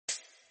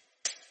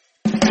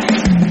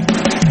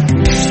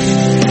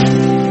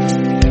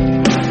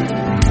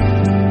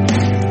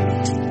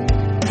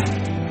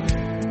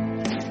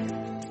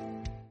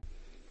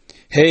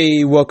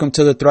Hey, welcome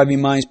to the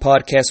Thriving Minds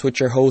podcast with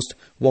your host,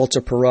 Walter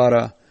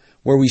Parada,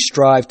 where we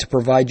strive to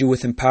provide you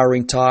with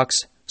empowering talks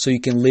so you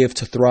can live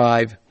to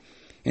thrive.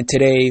 And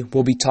today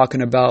we'll be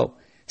talking about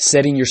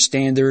setting your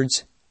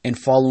standards and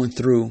following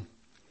through.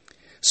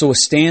 So a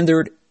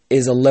standard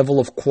is a level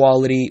of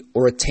quality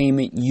or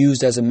attainment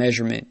used as a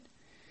measurement.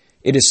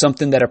 It is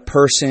something that a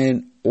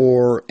person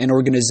or an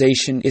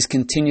organization is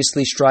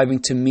continuously striving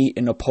to meet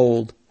and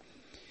uphold.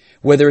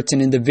 Whether it's an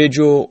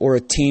individual or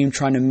a team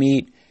trying to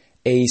meet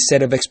a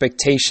set of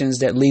expectations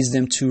that leads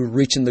them to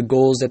reaching the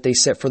goals that they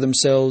set for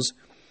themselves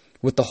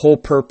with the whole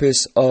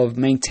purpose of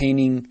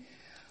maintaining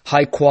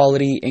high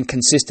quality and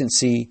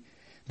consistency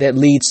that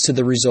leads to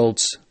the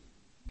results.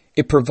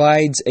 It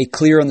provides a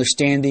clear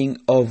understanding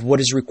of what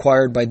is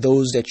required by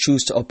those that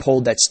choose to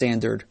uphold that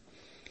standard.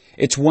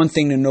 It's one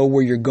thing to know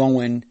where you're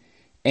going,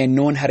 and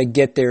knowing how to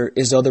get there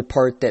is the other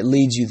part that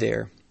leads you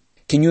there.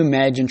 Can you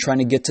imagine trying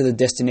to get to the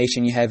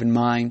destination you have in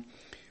mind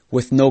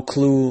with no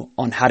clue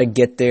on how to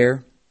get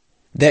there?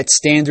 That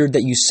standard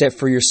that you set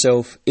for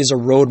yourself is a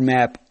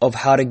roadmap of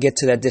how to get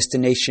to that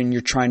destination you're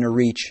trying to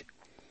reach.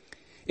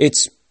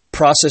 It's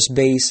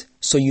process-based,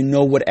 so you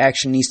know what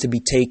action needs to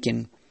be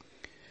taken.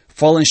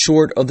 Falling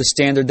short of the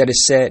standard that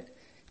is set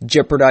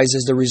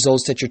jeopardizes the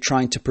results that you're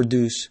trying to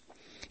produce.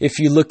 If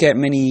you look at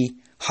many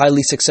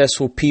highly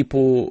successful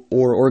people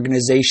or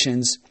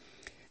organizations,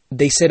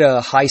 they set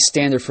a high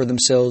standard for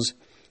themselves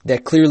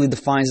that clearly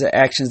defines the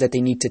actions that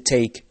they need to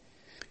take.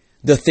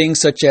 The things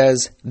such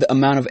as the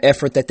amount of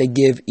effort that they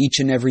give each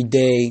and every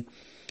day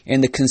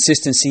and the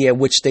consistency at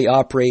which they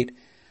operate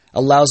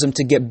allows them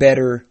to get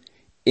better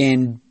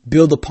and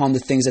build upon the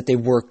things that they've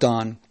worked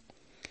on.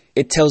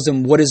 It tells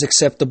them what is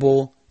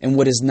acceptable and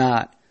what is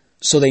not,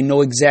 so they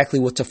know exactly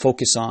what to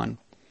focus on.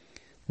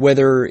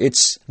 Whether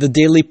it's the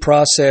daily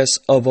process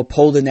of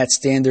upholding that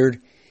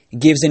standard, it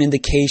gives an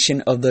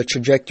indication of the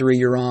trajectory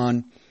you're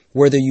on,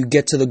 whether you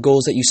get to the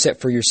goals that you set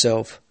for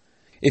yourself.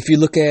 If you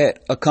look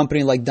at a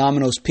company like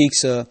Domino's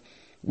Pizza,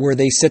 where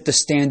they set the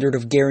standard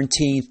of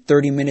guaranteeing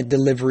 30-minute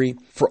delivery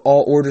for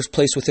all orders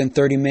placed within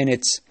 30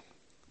 minutes,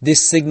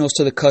 this signals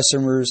to the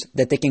customers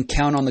that they can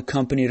count on the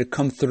company to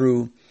come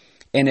through,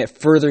 and it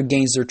further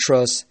gains their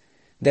trust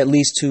that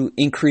leads to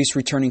increased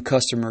returning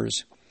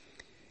customers.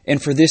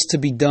 And for this to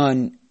be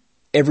done,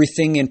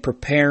 everything in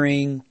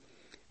preparing,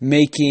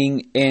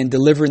 making, and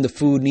delivering the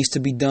food needs to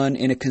be done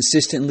in a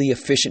consistently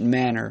efficient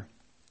manner.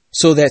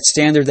 So that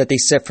standard that they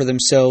set for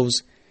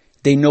themselves,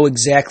 they know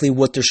exactly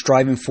what they're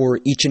striving for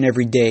each and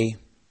every day.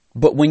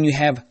 But when you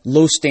have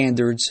low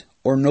standards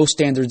or no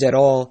standards at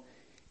all,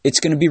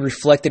 it's going to be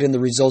reflected in the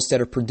results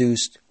that are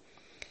produced.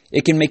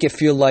 It can make it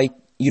feel like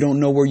you don't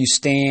know where you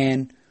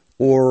stand,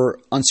 or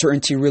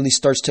uncertainty really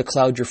starts to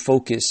cloud your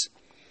focus.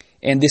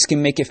 And this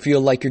can make it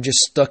feel like you're just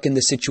stuck in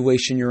the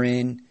situation you're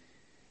in,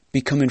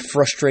 becoming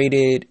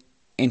frustrated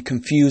and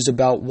confused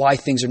about why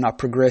things are not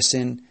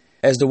progressing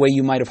as the way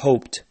you might have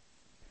hoped.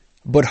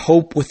 But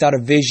hope without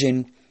a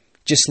vision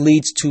just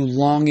leads to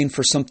longing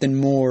for something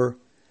more,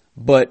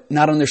 but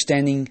not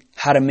understanding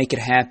how to make it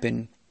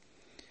happen.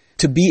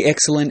 To be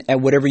excellent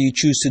at whatever you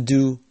choose to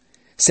do,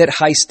 set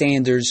high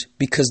standards,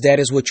 because that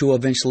is what you will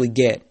eventually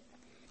get.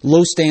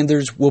 Low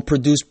standards will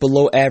produce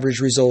below average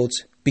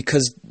results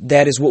because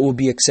that is what will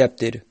be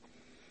accepted.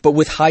 But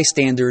with high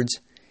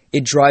standards,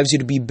 it drives you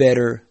to be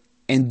better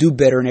and do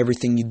better in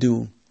everything you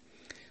do.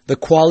 The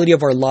quality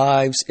of our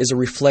lives is a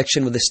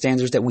reflection of the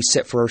standards that we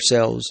set for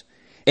ourselves.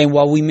 And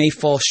while we may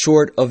fall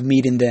short of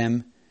meeting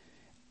them,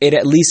 it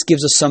at least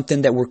gives us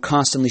something that we're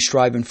constantly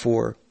striving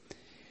for.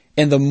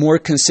 And the more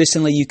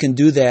consistently you can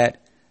do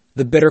that,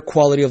 the better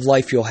quality of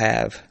life you'll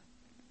have.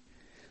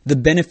 The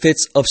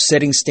benefits of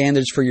setting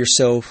standards for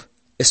yourself,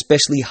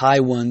 especially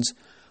high ones,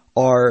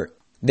 are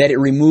that it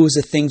removes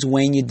the things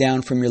weighing you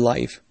down from your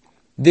life.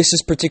 This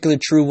is particularly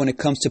true when it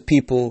comes to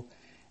people,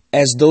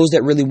 as those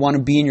that really want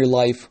to be in your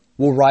life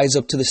will rise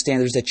up to the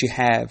standards that you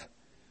have.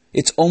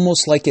 It's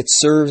almost like it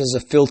serves as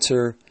a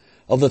filter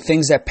of the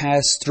things that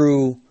pass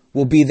through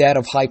will be that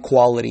of high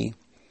quality.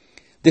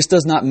 This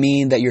does not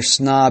mean that you're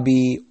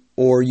snobby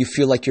or you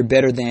feel like you're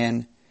better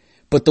than,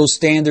 but those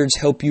standards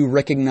help you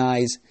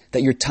recognize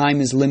that your time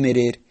is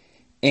limited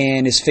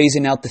and is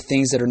phasing out the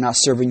things that are not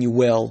serving you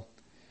well.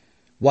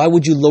 Why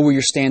would you lower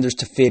your standards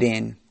to fit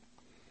in?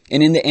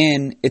 And in the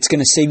end, it's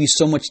going to save you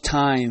so much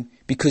time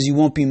because you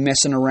won't be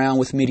messing around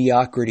with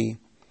mediocrity.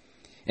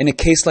 In a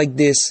case like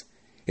this,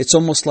 it's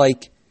almost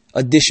like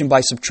addition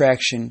by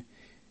subtraction,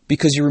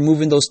 because you're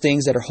removing those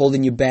things that are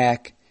holding you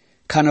back,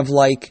 kind of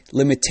like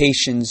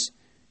limitations.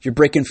 You're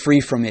breaking free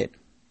from it.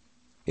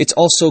 It's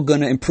also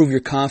going to improve your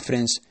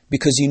confidence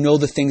because you know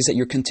the things that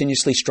you're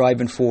continuously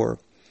striving for.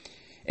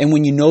 And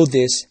when you know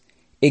this,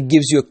 it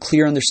gives you a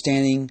clear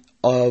understanding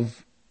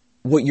of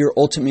what you're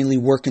ultimately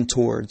working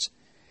towards.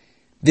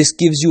 This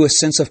gives you a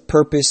sense of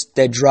purpose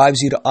that drives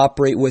you to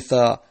operate with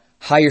a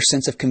higher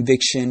sense of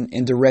conviction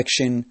and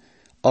direction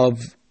of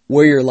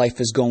where your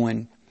life is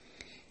going.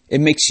 It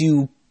makes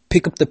you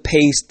pick up the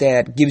pace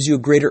that gives you a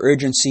greater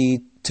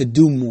urgency to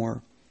do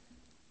more.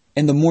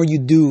 And the more you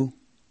do,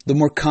 the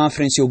more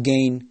confidence you'll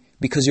gain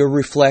because you'll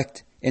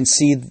reflect and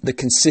see the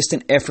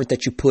consistent effort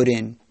that you put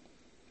in.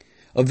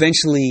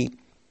 Eventually,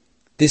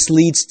 this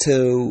leads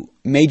to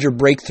major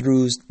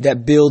breakthroughs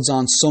that builds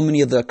on so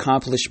many of the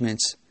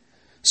accomplishments.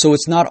 So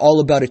it's not all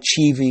about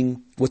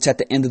achieving what's at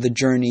the end of the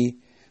journey,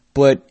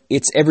 but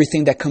it's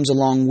everything that comes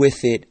along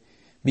with it.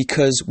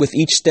 Because with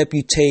each step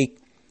you take,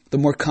 the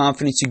more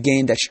confidence you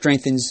gain that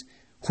strengthens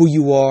who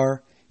you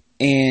are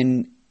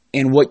and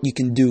what you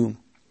can do.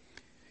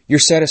 Your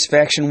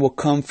satisfaction will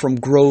come from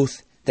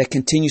growth that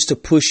continues to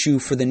push you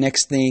for the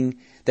next thing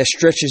that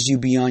stretches you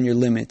beyond your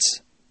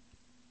limits.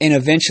 And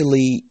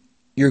eventually,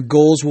 your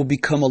goals will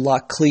become a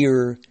lot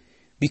clearer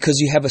because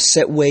you have a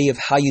set way of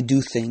how you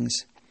do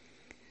things.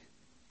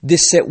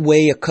 This set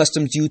way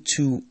accustoms you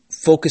to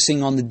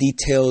focusing on the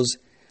details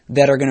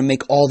that are going to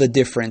make all the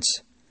difference.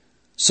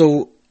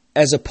 So,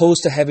 as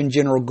opposed to having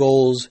general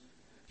goals,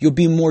 you'll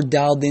be more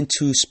dialed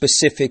into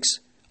specifics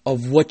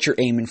of what you're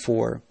aiming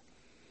for.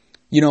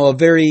 You know, a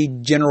very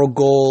general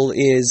goal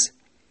is,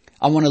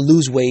 I want to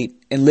lose weight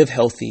and live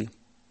healthy.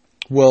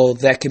 Well,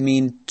 that can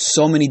mean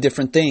so many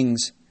different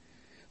things.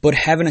 But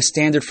having a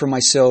standard for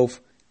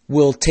myself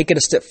will take it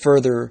a step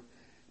further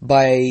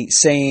by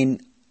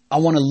saying, I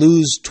want to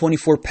lose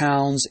 24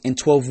 pounds in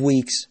 12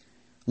 weeks,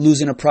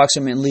 losing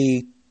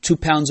approximately 2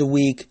 pounds a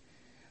week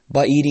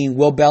by eating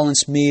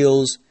well-balanced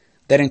meals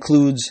that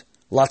includes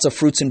lots of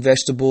fruits and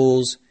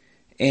vegetables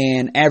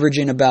and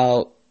averaging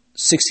about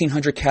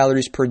 1,600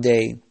 calories per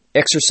day,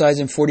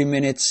 exercising 40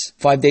 minutes,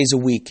 5 days a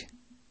week.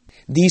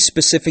 These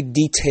specific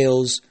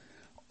details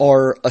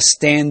are a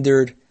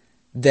standard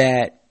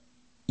that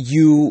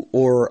you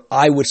or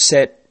I would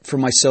set for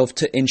myself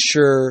to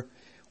ensure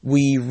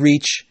we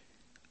reach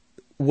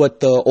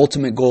what the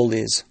ultimate goal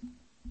is.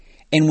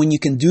 And when you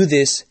can do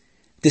this,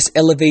 this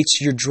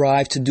elevates your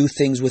drive to do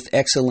things with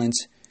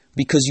excellence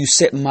because you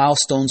set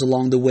milestones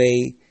along the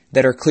way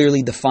that are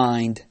clearly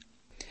defined.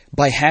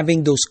 By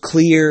having those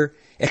clear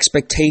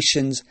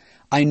expectations,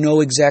 I know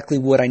exactly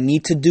what I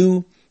need to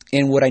do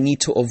and what I need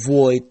to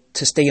avoid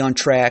to stay on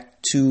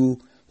track to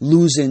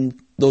losing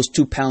those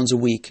 2 pounds a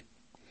week.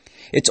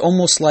 It's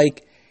almost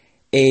like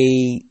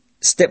a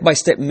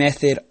step-by-step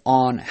method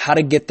on how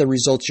to get the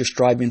results you're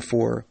striving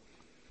for.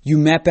 You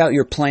map out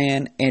your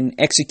plan and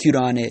execute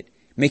on it,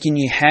 making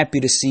you happy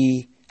to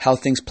see how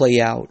things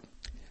play out.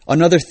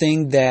 Another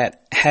thing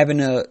that having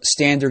a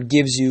standard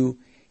gives you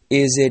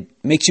is it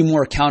makes you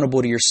more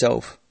accountable to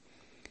yourself.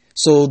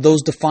 So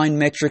those defined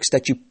metrics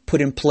that you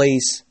put in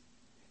place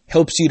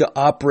helps you to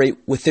operate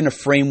within a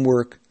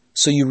framework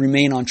so you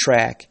remain on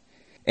track.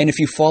 And if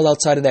you fall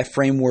outside of that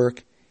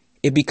framework,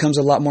 it becomes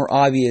a lot more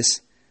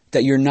obvious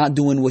that you're not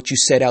doing what you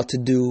set out to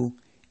do,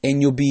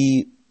 and you'll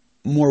be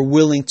more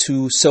willing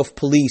to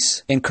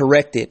self-police and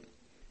correct it.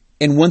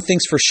 And one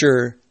thing's for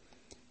sure,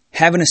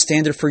 having a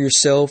standard for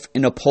yourself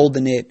and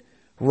upholding it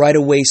right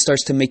away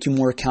starts to make you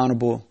more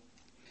accountable.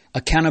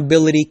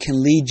 Accountability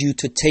can lead you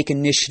to take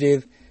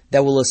initiative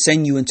that will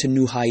ascend you into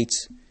new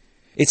heights.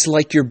 It's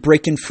like you're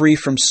breaking free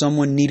from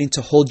someone needing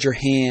to hold your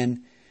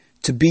hand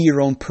to be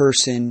your own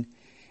person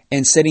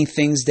and setting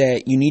things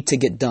that you need to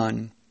get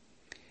done.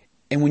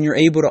 And when you're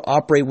able to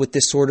operate with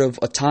this sort of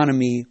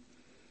autonomy,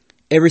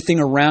 everything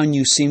around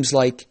you seems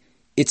like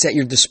it's at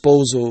your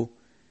disposal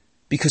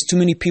because too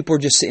many people are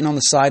just sitting on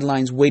the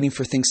sidelines waiting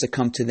for things to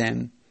come to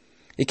them.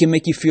 It can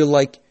make you feel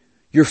like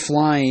you're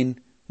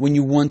flying when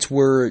you once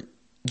were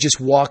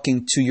just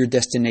walking to your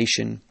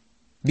destination.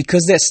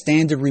 Because that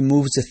standard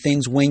removes the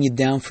things weighing you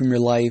down from your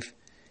life,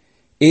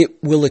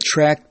 it will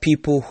attract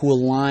people who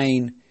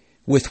align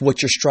with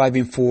what you're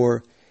striving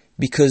for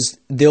because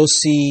they'll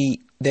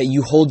see that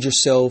you hold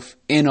yourself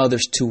and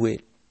others to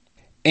it.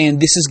 And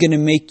this is going to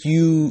make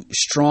you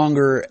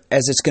stronger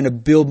as it's going to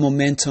build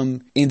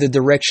momentum in the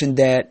direction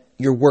that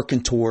you're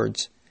working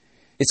towards.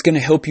 It's going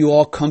to help you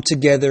all come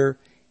together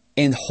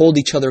and hold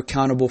each other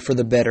accountable for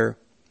the better.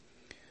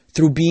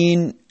 Through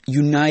being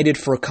united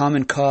for a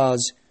common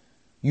cause,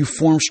 you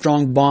form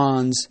strong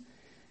bonds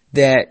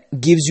that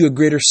gives you a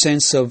greater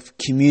sense of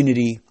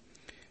community.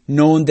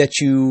 Knowing that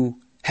you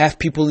have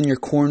people in your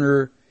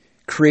corner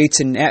creates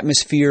an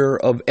atmosphere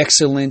of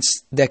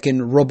excellence that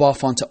can rub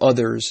off onto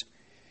others.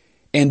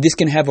 And this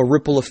can have a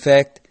ripple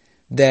effect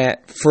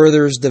that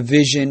furthers the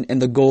vision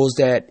and the goals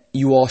that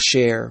you all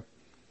share.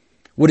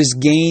 What is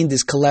gained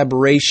is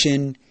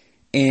collaboration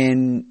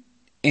and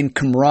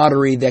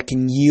camaraderie that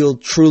can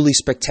yield truly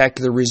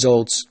spectacular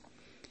results.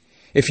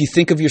 If you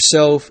think of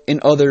yourself and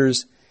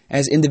others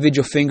as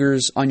individual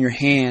fingers on your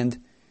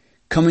hand,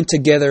 coming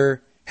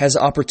together has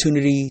the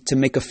opportunity to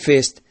make a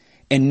fist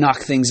and knock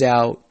things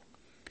out.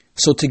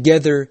 So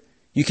together,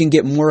 you can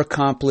get more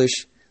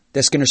accomplished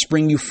that's going to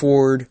spring you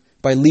forward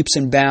by leaps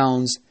and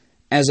bounds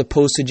as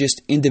opposed to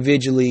just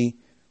individually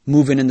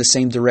moving in the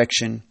same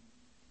direction.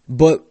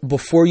 But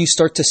before you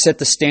start to set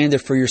the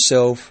standard for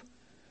yourself,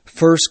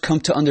 first come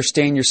to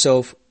understand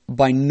yourself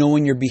by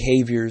knowing your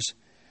behaviors.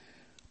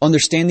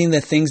 Understanding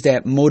the things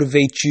that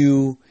motivate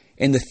you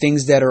and the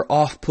things that are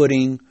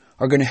off-putting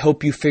are going to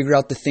help you figure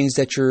out the things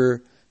that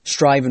you're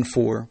striving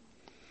for.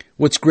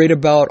 What's great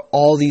about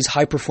all these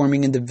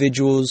high-performing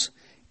individuals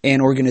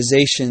and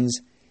organizations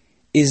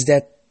is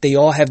that they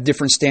all have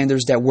different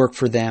standards that work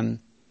for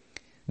them.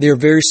 They're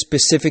very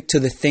specific to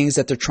the things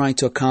that they're trying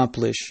to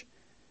accomplish.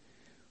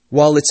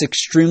 While it's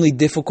extremely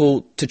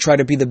difficult to try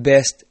to be the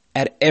best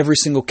at every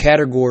single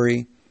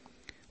category,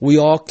 we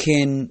all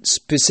can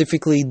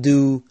specifically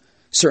do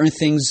certain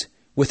things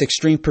with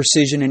extreme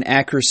precision and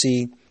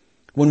accuracy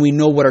when we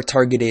know what our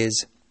target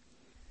is.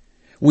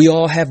 We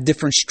all have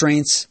different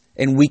strengths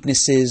and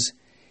weaknesses,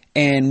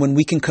 and when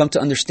we can come to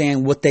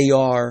understand what they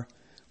are,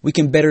 we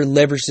can better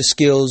leverage the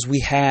skills we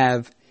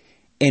have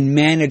and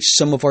manage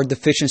some of our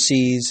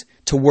deficiencies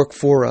to work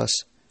for us.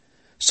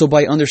 So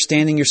by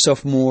understanding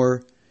yourself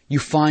more, you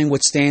find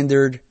what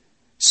standard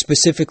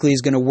specifically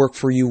is going to work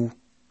for you.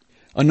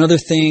 Another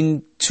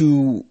thing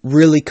to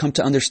really come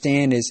to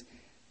understand is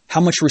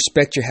how much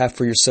respect you have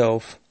for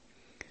yourself.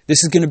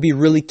 This is going to be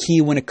really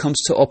key when it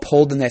comes to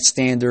upholding that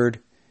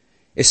standard,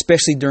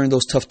 especially during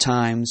those tough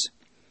times.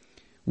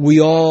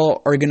 We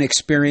all are going to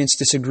experience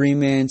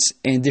disagreements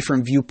and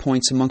different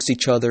viewpoints amongst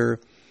each other,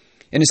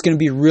 and it's going to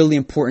be really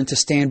important to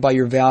stand by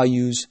your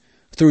values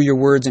through your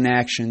words and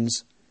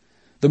actions.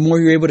 The more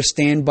you're able to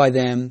stand by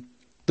them,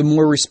 the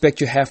more respect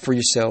you have for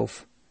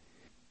yourself.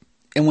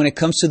 And when it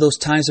comes to those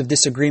times of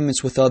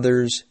disagreements with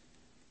others,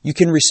 you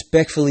can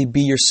respectfully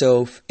be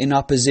yourself in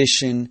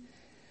opposition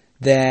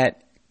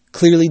that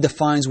clearly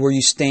defines where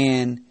you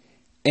stand,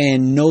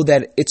 and know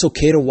that it's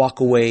okay to walk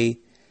away,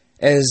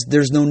 as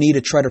there's no need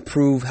to try to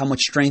prove how much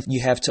strength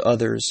you have to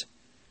others.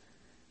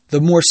 The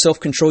more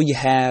self-control you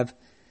have,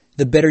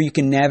 the better you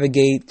can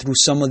navigate through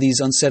some of these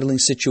unsettling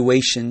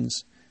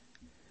situations.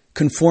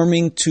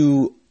 Conforming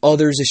to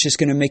others is just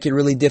going to make it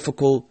really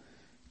difficult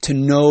to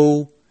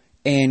know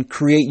and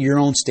create your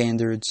own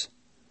standards.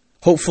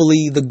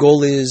 Hopefully the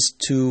goal is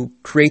to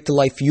create the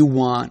life you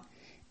want,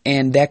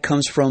 and that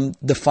comes from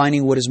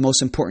defining what is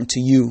most important to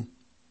you.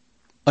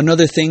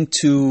 Another thing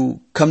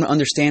to come to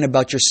understand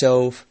about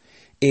yourself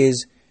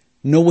is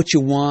know what you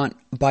want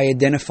by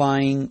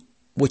identifying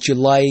what you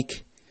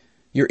like,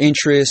 your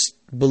interests,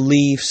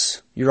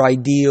 beliefs, your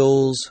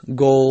ideals,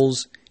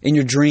 goals, and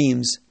your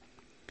dreams.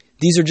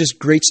 These are just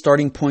great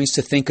starting points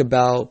to think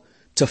about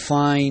to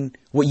find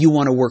what you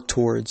want to work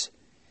towards.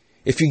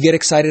 If you get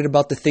excited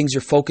about the things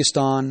you're focused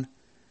on,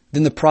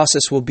 then the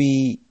process will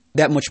be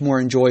that much more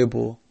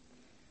enjoyable.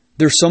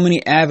 There's so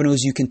many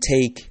avenues you can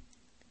take.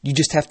 You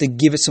just have to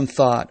give it some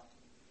thought.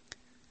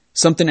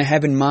 Something to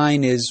have in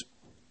mind is,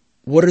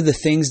 what are the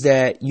things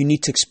that you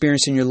need to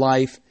experience in your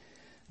life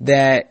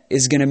that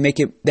is going to make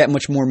it that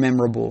much more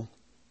memorable?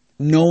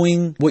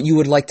 Knowing what you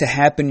would like to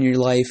happen in your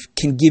life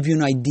can give you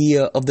an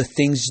idea of the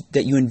things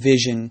that you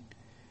envision.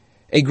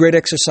 A great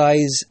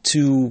exercise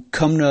to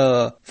come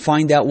to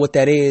find out what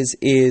that is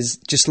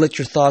just let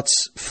your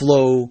thoughts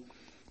flow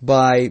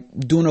by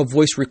doing a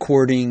voice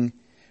recording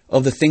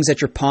of the things that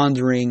you're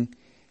pondering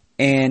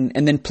and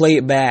then play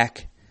it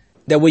back.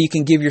 That way you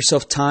can give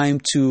yourself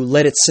time to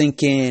let it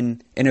sink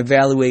in and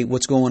evaluate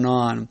what's going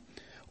on.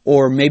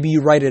 Or maybe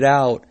you write it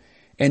out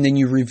and then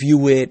you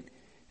review it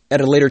at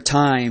a later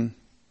time.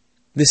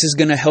 This is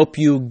going to help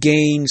you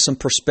gain some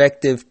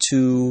perspective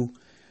to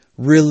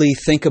really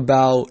think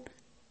about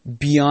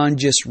beyond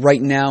just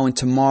right now and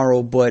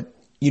tomorrow, but,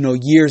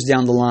 years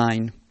down the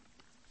line.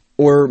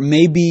 Or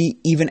maybe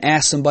even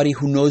ask somebody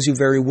who knows you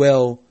very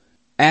well.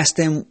 Ask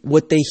them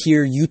what they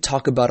hear you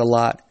talk about a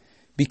lot,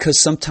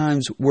 because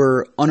sometimes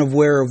we're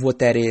unaware of what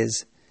that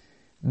is.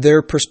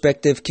 Their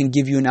perspective can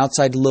give you an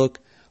outside look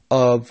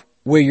of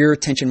where your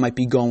attention might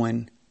be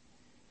going.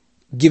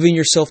 Giving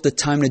yourself the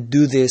time to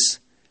do this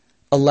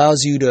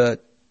allows you to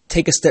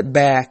take a step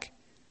back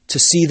to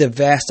see the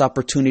vast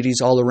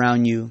opportunities all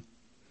around you.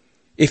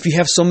 If you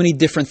have so many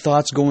different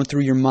thoughts going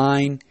through your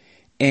mind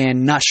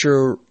and not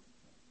sure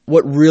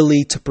what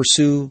really to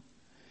pursue,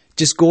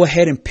 just go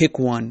ahead and pick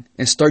one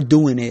and start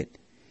doing it.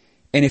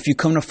 And if you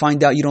come to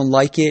find out you don't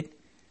like it,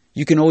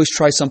 you can always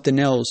try something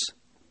else.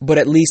 But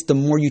at least the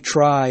more you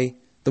try,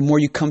 the more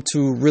you come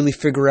to really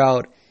figure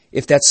out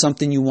if that's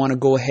something you want to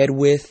go ahead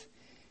with.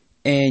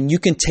 And you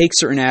can take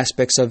certain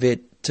aspects of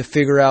it to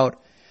figure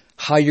out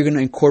how you're going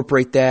to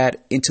incorporate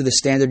that into the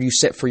standard you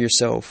set for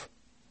yourself.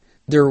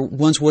 There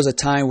once was a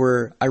time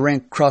where I ran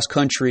cross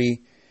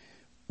country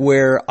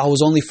where I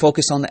was only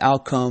focused on the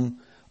outcome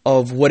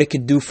of what it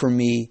could do for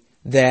me,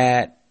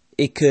 that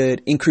it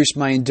could increase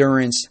my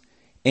endurance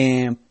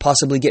and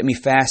possibly get me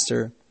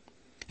faster.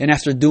 And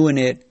after doing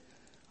it,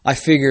 I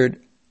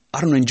figured,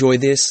 I don't enjoy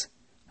this.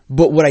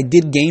 But what I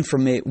did gain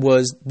from it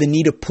was the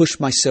need to push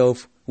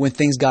myself when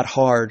things got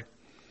hard.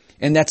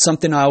 And that's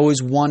something I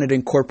always wanted to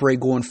incorporate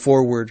going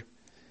forward.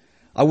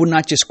 I would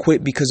not just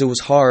quit because it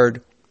was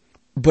hard,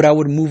 but I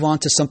would move on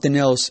to something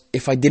else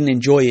if I didn't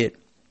enjoy it.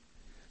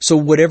 So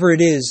whatever it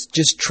is,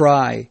 just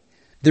try.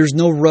 There's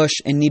no rush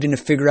in needing to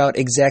figure out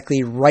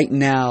exactly right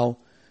now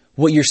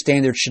what your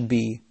standard should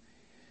be.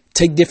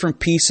 Take different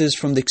pieces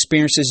from the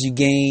experiences you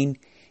gain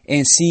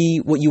and see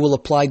what you will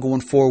apply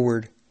going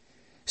forward.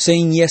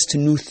 Saying yes to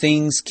new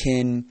things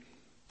can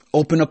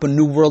open up a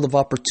new world of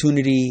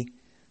opportunity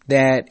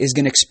that is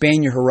going to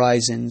expand your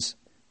horizons.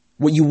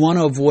 What you want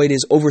to avoid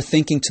is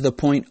overthinking to the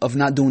point of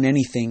not doing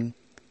anything.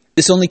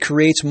 This only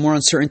creates more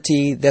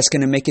uncertainty that's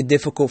going to make it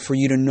difficult for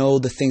you to know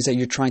the things that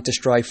you're trying to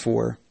strive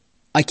for.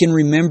 I can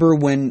remember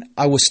when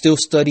I was still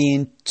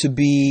studying to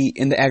be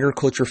in the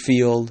agriculture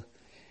field,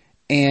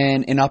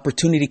 and an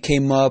opportunity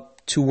came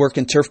up to work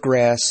in turf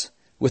grass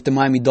with the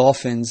Miami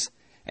Dolphins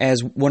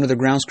as one of the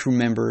grounds crew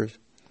members.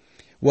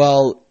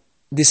 While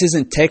this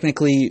isn't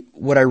technically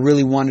what I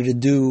really wanted to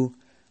do,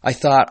 I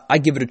thought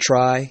I'd give it a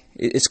try.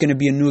 It's going to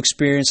be a new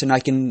experience and I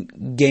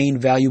can gain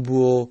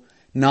valuable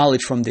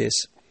knowledge from this.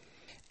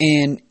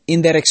 And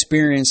in that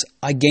experience,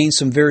 I gained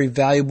some very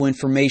valuable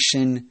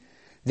information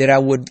that I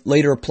would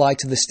later apply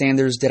to the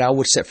standards that I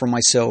would set for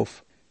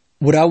myself.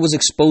 What I was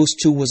exposed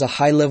to was a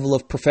high level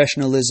of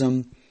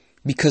professionalism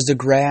because the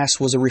grass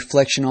was a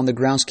reflection on the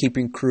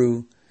groundskeeping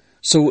crew.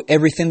 So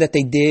everything that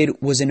they did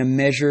was in a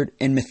measured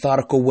and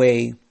methodical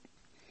way.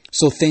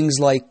 So things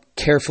like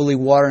carefully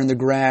watering the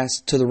grass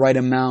to the right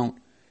amount,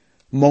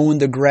 mowing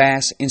the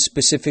grass in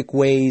specific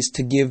ways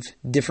to give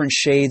different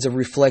shades of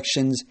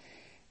reflections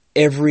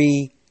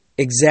every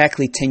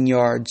exactly 10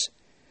 yards,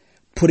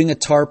 putting a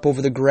tarp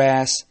over the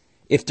grass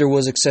if there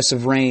was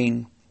excessive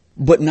rain,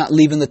 but not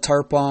leaving the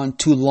tarp on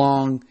too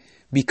long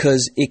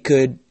because it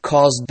could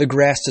cause the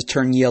grass to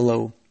turn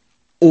yellow,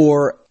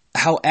 or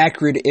how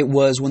accurate it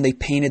was when they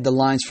painted the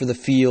lines for the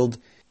field.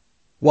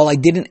 While I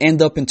didn't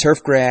end up in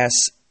turf grass,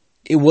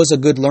 it was a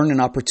good learning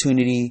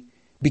opportunity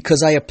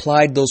because I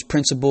applied those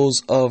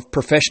principles of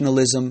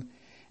professionalism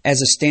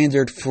as a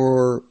standard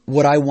for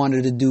what I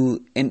wanted to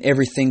do in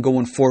everything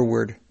going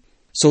forward.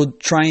 So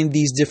trying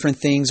these different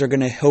things are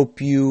going to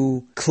help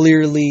you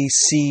clearly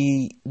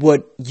see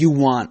what you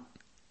want.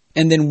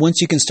 And then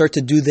once you can start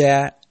to do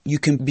that, you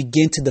can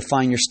begin to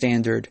define your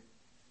standard.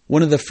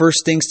 One of the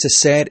first things to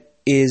set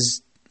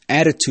is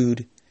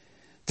attitude.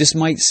 This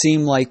might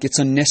seem like it's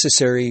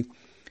unnecessary,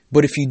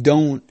 but if you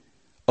don't,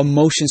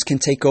 emotions can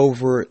take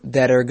over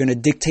that are going to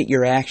dictate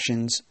your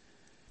actions.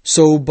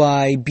 So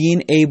by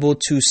being able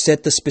to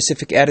set the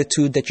specific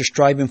attitude that you're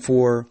striving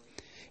for,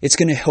 it's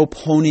going to help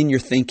hone in your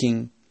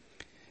thinking.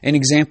 An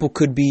example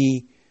could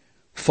be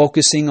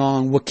focusing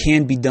on what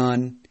can be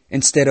done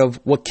instead of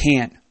what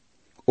can't,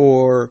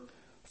 or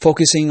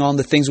focusing on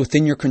the things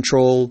within your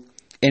control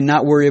and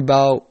not worry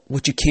about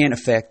what you can't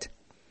affect.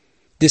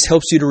 This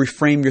helps you to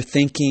reframe your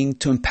thinking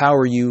to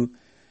empower you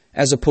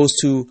as opposed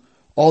to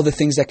all the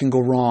things that can go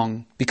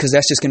wrong, because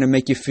that's just going to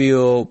make you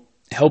feel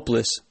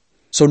helpless.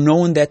 So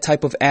knowing that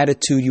type of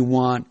attitude you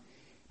want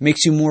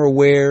makes you more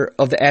aware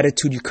of the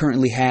attitude you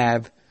currently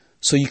have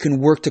so you can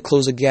work to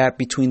close a gap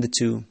between the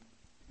two.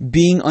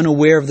 Being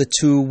unaware of the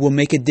two will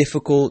make it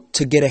difficult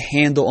to get a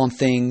handle on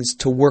things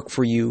to work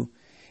for you,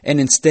 and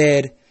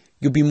instead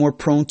you'll be more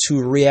prone to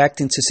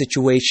reacting to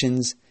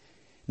situations,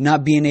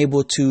 not being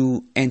able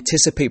to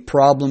anticipate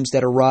problems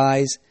that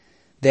arise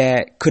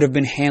that could have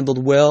been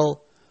handled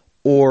well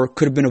or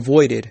could have been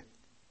avoided.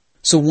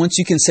 So once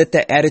you can set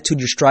that attitude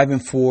you're striving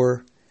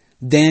for,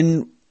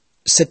 then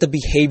set the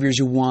behaviors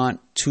you want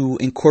to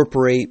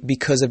incorporate,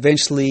 because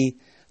eventually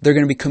they're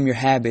going to become your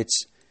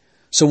habits.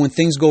 So when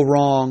things go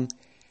wrong,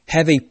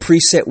 have a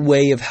preset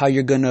way of how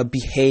you're going to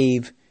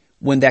behave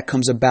when that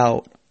comes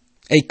about.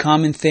 A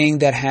common thing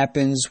that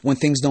happens when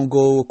things don't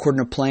go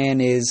according to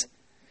plan is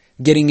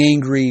getting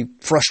angry,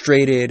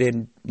 frustrated,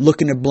 and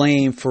looking to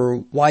blame for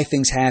why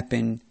things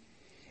happen.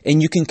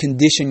 And you can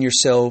condition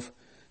yourself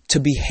to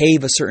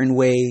behave a certain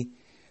way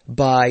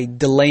by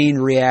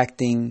delaying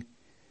reacting,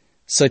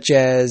 such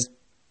as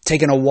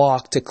taking a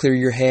walk to clear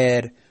your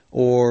head,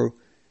 or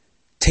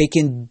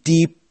taking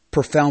deep,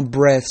 profound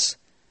breaths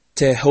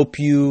to help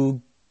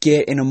you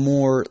get in a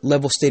more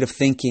level state of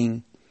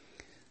thinking.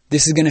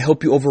 This is going to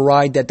help you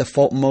override that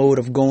default mode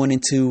of going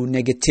into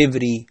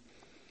negativity.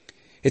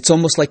 It's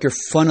almost like you're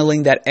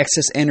funneling that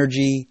excess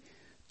energy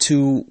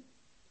to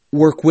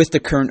work with the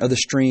current of the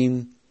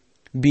stream,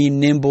 being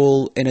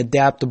nimble and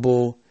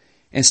adaptable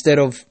instead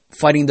of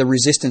fighting the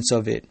resistance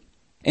of it.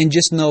 And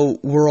just know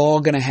we're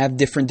all going to have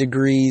different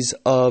degrees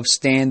of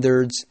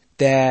standards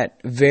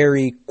that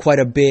vary quite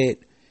a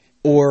bit,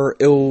 or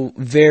it'll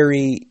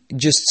vary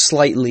just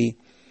slightly.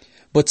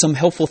 But some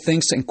helpful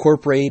things to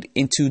incorporate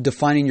into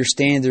defining your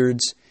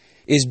standards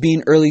is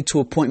being early to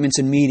appointments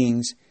and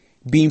meetings,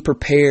 being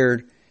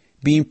prepared,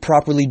 being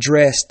properly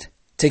dressed,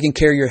 taking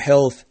care of your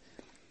health.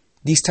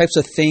 These types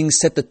of things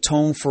set the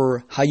tone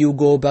for how you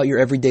go about your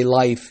everyday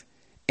life.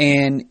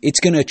 And it's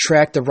going to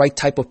attract the right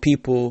type of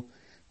people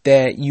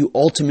that you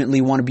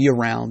ultimately want to be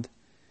around.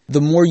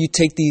 The more you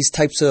take these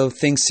types of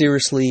things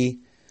seriously,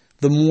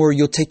 the more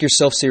you'll take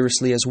yourself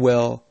seriously as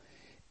well.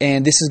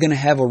 And this is going to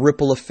have a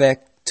ripple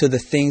effect to the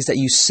things that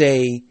you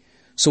say.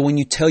 So when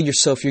you tell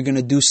yourself you're going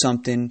to do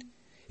something,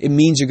 it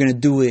means you're going to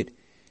do it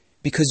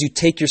because you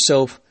take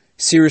yourself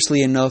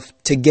seriously enough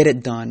to get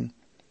it done.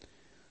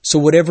 So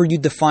whatever you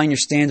define your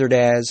standard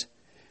as,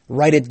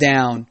 write it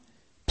down,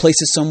 place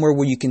it somewhere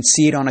where you can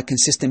see it on a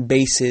consistent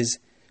basis,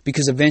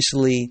 because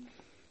eventually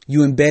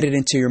you embed it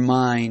into your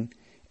mind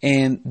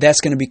and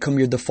that's going to become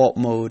your default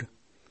mode.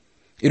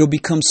 It'll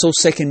become so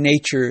second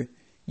nature,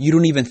 you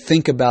don't even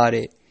think about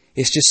it.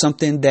 It's just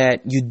something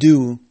that you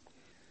do.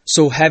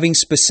 So having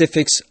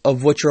specifics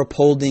of what you're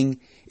upholding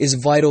is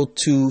vital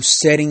to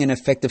setting an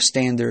effective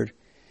standard.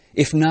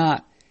 If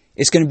not,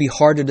 it's going to be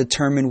hard to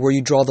determine where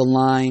you draw the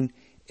line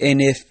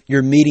and if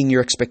you're meeting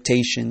your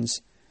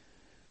expectations.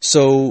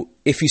 So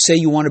if you say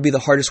you want to be the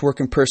hardest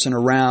working person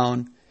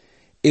around,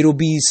 it'll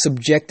be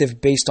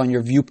subjective based on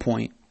your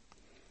viewpoint.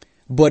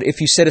 But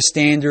if you set a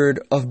standard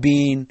of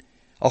being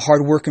a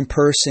hard-working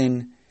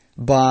person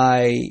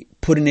by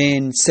putting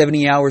in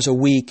 70 hours a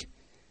week,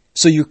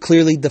 so you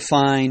clearly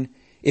define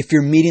if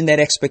you're meeting that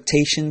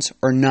expectations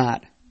or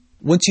not.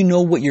 Once you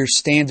know what your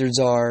standards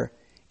are,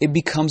 it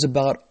becomes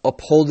about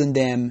upholding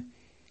them,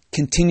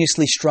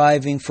 continuously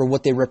striving for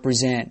what they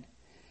represent.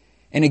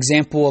 An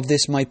example of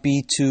this might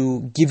be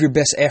to give your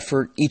best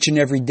effort each and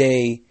every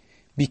day,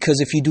 because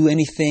if you do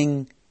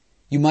anything,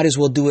 you might as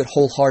well do it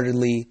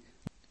wholeheartedly.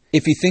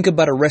 If you think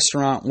about a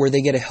restaurant where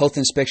they get a health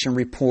inspection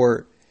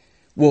report,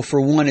 well,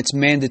 for one, it's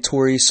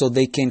mandatory so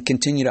they can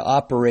continue to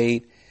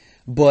operate,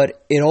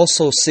 but it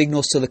also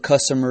signals to the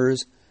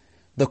customers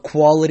the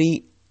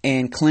quality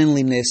and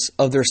cleanliness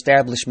of their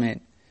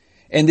establishment.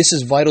 And this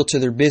is vital to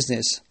their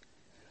business.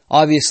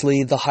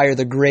 Obviously, the higher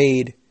the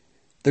grade,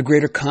 the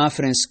greater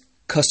confidence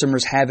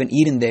customers have in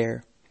eating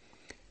there.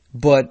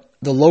 But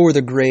the lower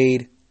the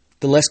grade,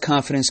 the less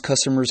confidence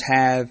customers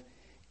have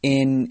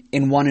in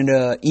wanting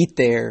to eat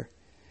there.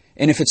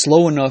 And if it's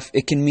low enough,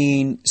 it can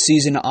mean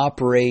ceasing to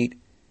operate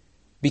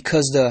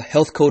because the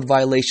health code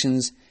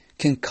violations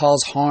can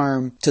cause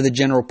harm to the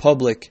general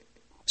public.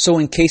 So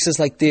in cases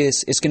like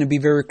this, it's going to be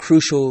very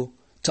crucial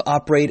to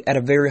operate at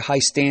a very high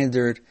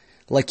standard,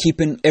 like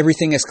keeping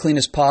everything as clean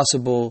as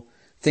possible,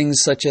 things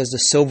such as the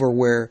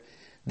silverware,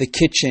 the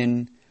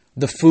kitchen,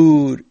 the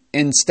food,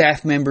 and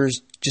staff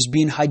members just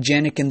being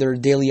hygienic in their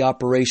daily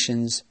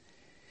operations.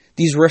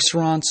 These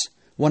restaurants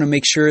want to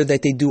make sure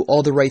that they do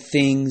all the right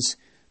things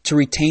to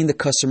retain the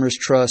customer's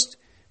trust,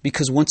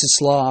 because once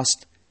it's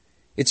lost,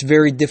 it's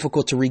very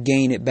difficult to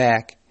regain it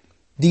back.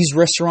 These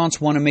restaurants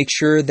want to make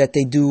sure that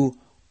they do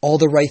all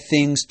the right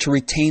things to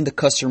retain the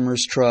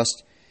customer's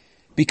trust,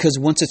 because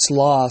once it's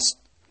lost,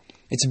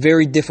 it's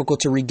very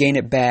difficult to regain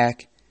it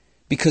back,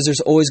 because there's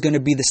always going to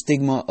be the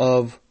stigma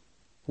of,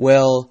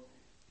 well,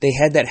 they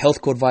had that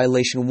health code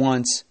violation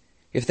once.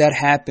 If that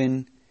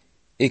happened,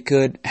 it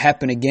could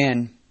happen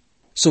again.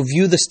 So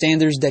view the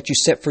standards that you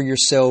set for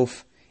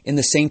yourself in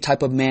the same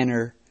type of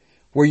manner,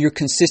 where you're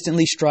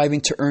consistently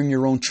striving to earn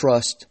your own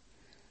trust.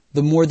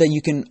 The more that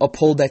you can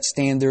uphold that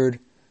standard,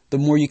 the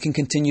more you can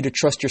continue to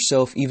trust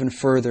yourself even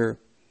further.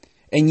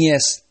 And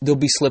yes, there'll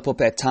be slip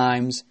up at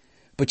times,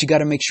 but you got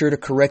to make sure to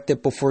correct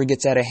it before it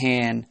gets out of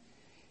hand.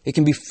 It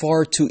can be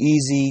far too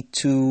easy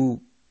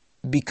to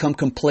become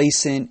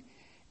complacent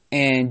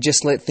and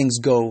just let things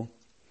go.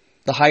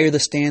 The higher the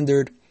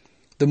standard,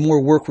 the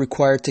more work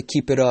required to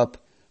keep it up,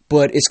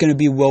 but it's going to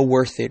be well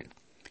worth it.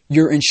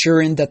 You're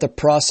ensuring that the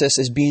process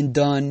is being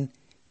done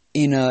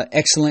in an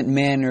excellent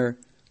manner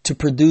to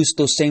produce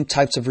those same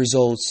types of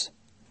results.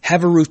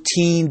 Have a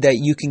routine that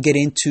you can get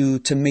into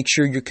to make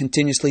sure you're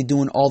continuously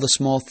doing all the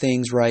small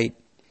things right.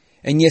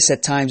 And yes,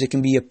 at times it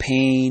can be a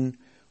pain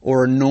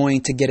or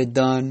annoying to get it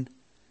done,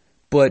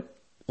 but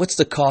what's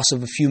the cost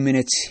of a few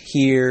minutes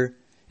here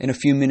and a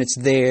few minutes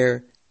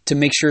there to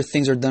make sure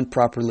things are done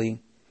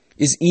properly?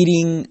 Is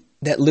eating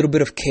that little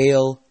bit of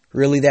kale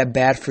really that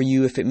bad for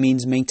you if it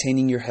means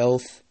maintaining your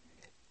health?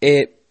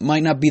 It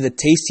might not be the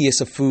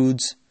tastiest of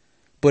foods,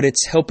 but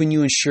it's helping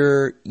you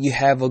ensure you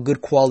have a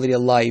good quality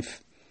of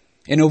life.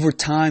 And over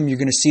time, you're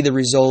going to see the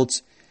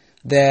results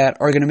that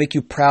are going to make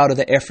you proud of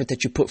the effort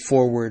that you put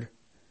forward.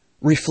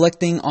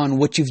 Reflecting on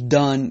what you've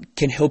done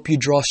can help you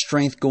draw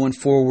strength going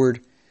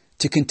forward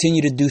to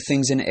continue to do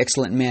things in an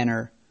excellent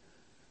manner.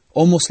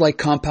 Almost like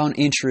compound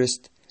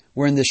interest,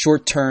 where in the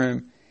short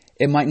term,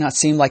 it might not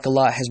seem like a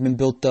lot has been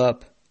built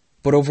up,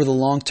 but over the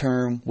long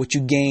term, what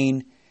you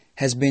gain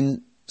has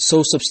been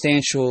so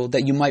substantial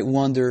that you might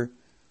wonder,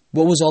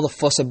 what was all the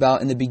fuss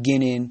about in the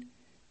beginning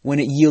when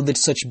it yielded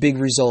such big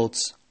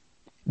results?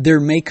 There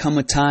may come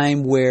a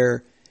time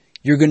where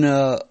you're going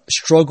to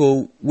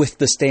struggle with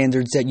the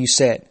standards that you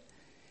set.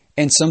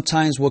 And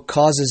sometimes what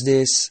causes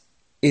this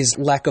is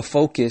lack of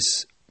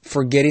focus,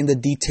 forgetting the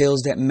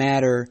details that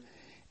matter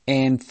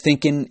and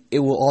thinking it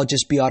will all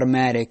just be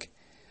automatic.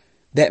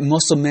 That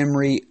muscle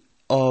memory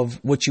of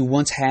what you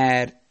once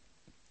had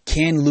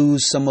can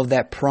lose some of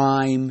that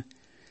prime,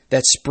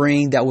 that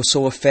spring that was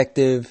so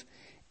effective.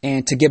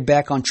 And to get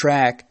back on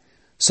track,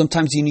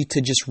 sometimes you need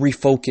to just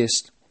refocus,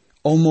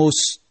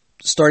 almost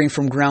starting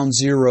from ground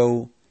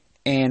zero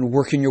and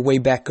working your way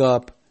back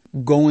up,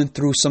 going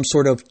through some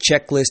sort of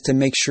checklist to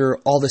make sure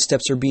all the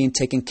steps are being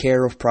taken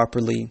care of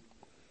properly.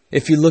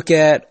 If you look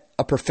at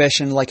a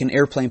profession like an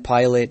airplane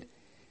pilot,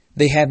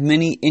 they have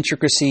many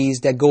intricacies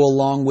that go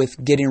along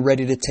with getting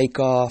ready to take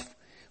off,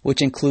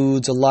 which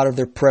includes a lot of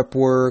their prep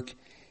work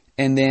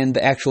and then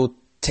the actual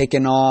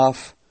taking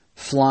off,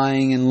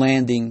 flying, and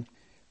landing.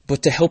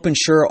 But to help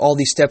ensure all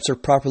these steps are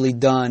properly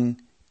done,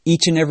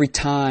 each and every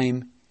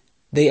time,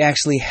 they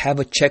actually have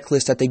a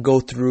checklist that they go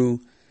through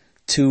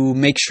to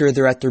make sure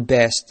they're at their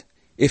best.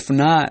 If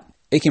not,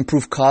 it can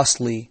prove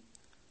costly.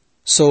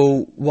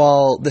 So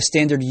while the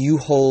standard you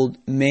hold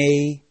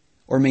may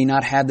or may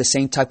not have the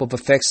same type of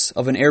effects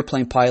of an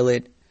airplane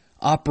pilot,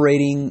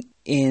 operating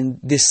in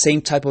this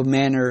same type of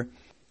manner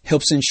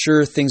helps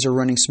ensure things are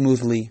running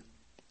smoothly.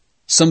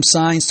 Some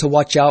signs to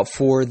watch out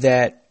for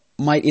that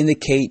might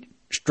indicate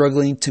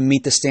struggling to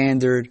meet the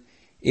standard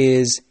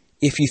is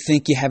if you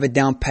think you have it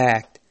down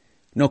packed,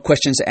 no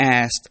questions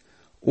asked,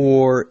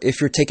 or if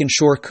you're taking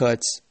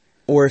shortcuts,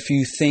 or if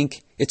you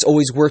think it's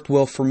always worked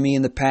well for me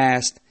in the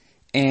past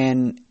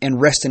and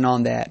resting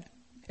on that.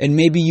 And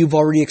maybe you've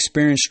already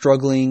experienced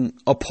struggling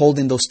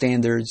upholding those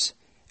standards,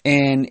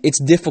 and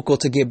it's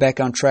difficult to get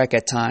back on track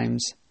at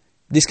times.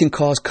 This can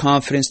cause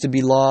confidence to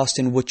be lost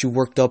in what you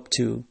worked up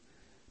to.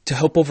 To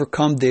help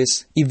overcome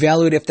this,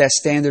 evaluate if that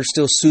standard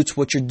still suits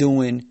what you're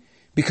doing,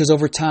 because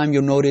over time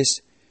you'll notice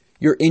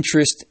your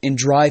interest and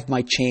drive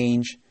might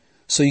change.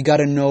 So you got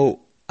to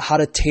know how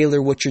to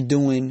tailor what you're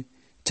doing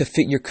to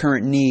fit your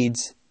current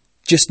needs.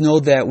 Just know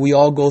that we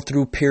all go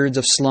through periods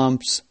of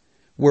slumps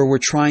where we're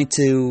trying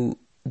to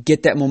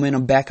get that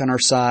momentum back on our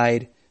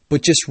side,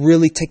 but just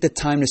really take the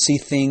time to see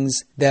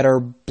things that are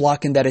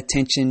blocking that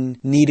attention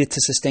needed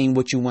to sustain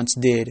what you once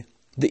did.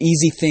 The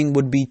easy thing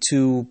would be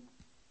to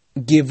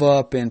give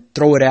up and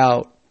throw it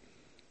out,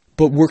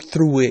 but work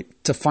through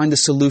it to find a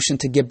solution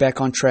to get back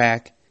on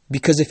track.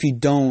 Because if you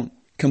don't,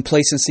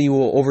 complacency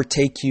will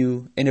overtake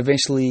you and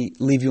eventually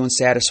leave you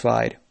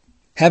unsatisfied.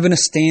 Having a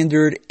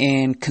standard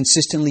and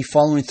consistently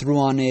following through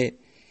on it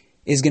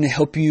is going to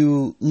help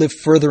you live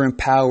further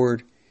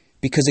empowered,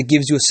 because it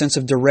gives you a sense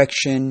of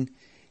direction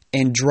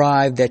and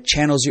drive that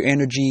channels your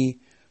energy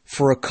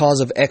for a cause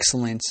of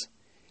excellence.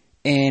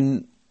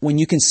 And when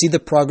you can see the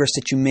progress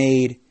that you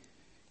made,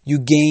 you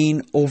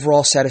gain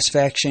overall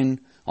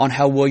satisfaction on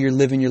how well you're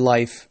living your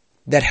life.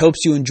 That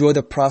helps you enjoy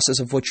the process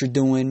of what you're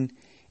doing,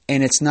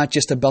 and it's not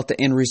just about the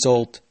end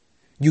result.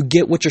 You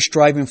get what you're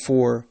striving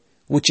for,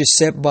 which is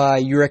set by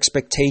your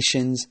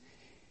expectations,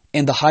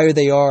 and the higher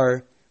they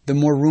are, the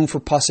more room for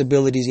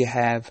possibilities you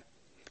have.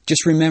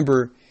 Just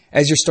remember,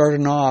 as you're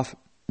starting off,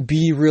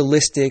 be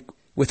realistic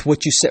with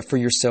what you set for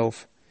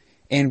yourself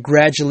and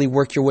gradually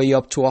work your way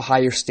up to a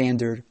higher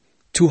standard.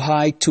 Too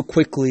high, too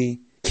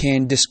quickly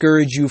can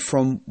discourage you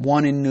from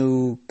wanting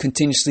to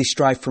continuously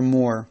strive for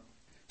more.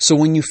 So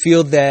when you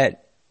feel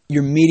that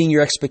you're meeting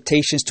your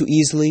expectations too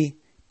easily,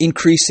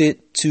 increase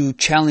it to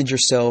challenge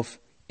yourself,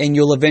 and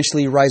you'll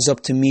eventually rise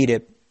up to meet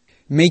it.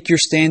 Make your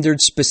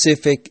standards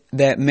specific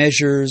that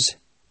measures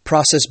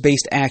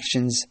process-based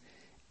actions,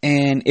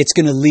 and it's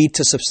going to lead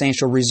to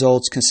substantial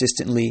results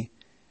consistently.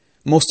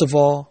 Most of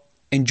all,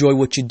 enjoy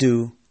what you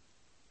do.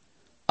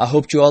 I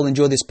hope you all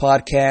enjoy this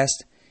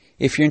podcast.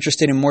 If you're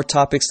interested in more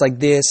topics like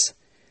this,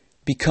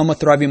 become a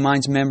Thriving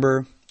Minds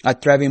member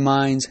at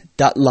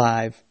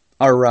thrivingminds.live.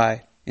 All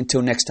right,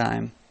 until next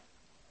time.